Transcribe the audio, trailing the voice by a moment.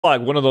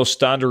like one of those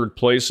standard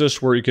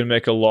places where you can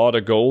make a lot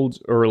of gold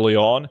early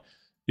on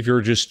if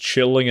you're just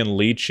chilling and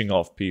leeching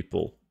off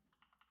people.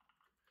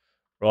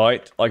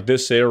 Right? Like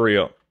this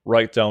area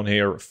right down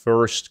here,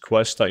 first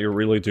quest that you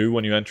really do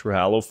when you enter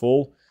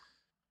Hallowfall.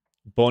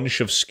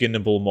 Bunch of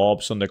skinnable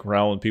mobs on the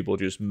ground, people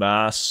just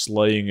mass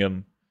slaying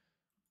them.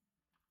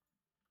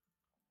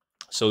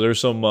 So there's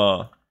some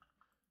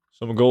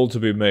gold to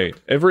be made.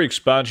 Every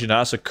expansion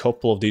has a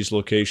couple of these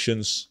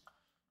locations.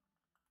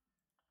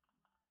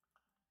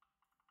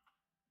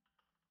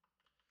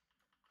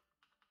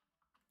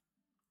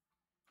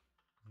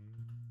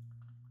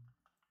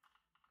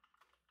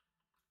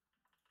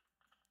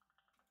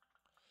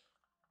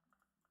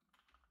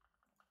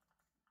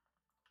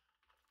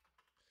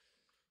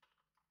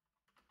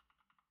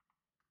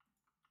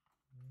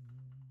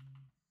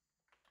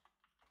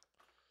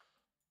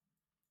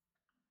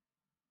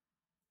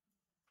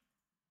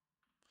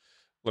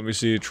 Let me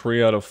see,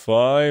 3 out of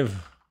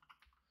 5.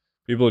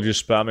 People are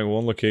just spamming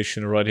one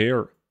location right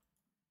here.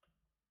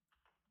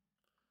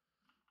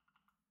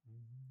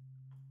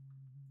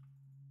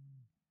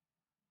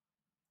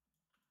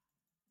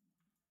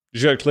 You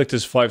should have clicked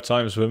this 5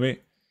 times, Vimy.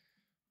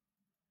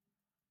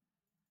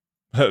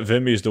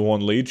 Vimy is the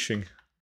one leeching.